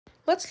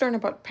Let's learn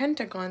about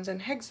pentagons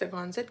and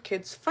hexagons at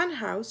Kids Fun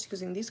House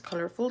using these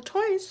colorful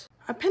toys.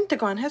 A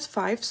pentagon has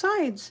 5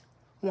 sides.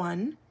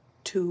 1,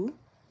 2,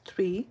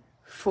 3,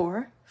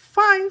 4,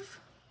 5.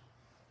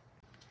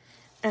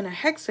 And a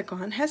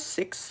hexagon has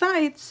 6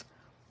 sides.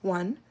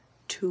 1,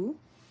 2,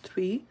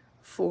 3,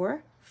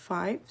 4,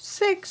 5,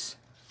 6.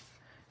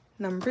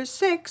 Number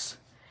 6.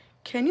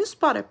 Can you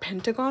spot a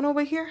pentagon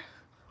over here?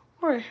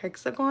 Or a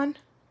hexagon?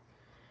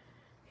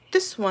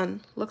 This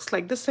one looks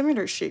like the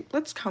similar shape.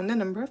 Let's count the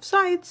number of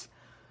sides.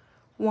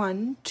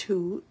 1,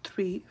 2,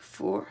 3,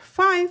 4,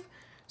 5.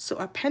 So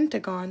a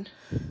pentagon.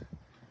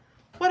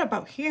 What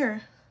about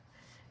here?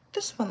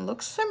 This one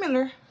looks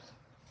similar.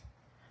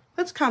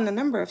 Let's count the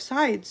number of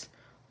sides.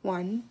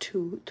 1,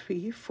 2,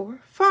 3, 4,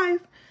 5.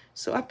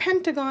 So a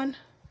pentagon.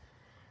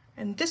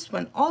 And this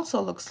one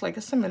also looks like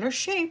a similar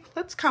shape.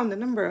 Let's count the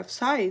number of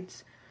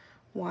sides.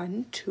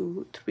 1,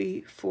 2,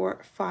 3, 4,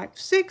 5,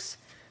 6.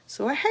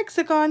 So a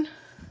hexagon.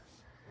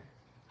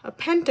 A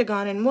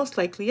pentagon and most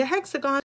likely a hexagon.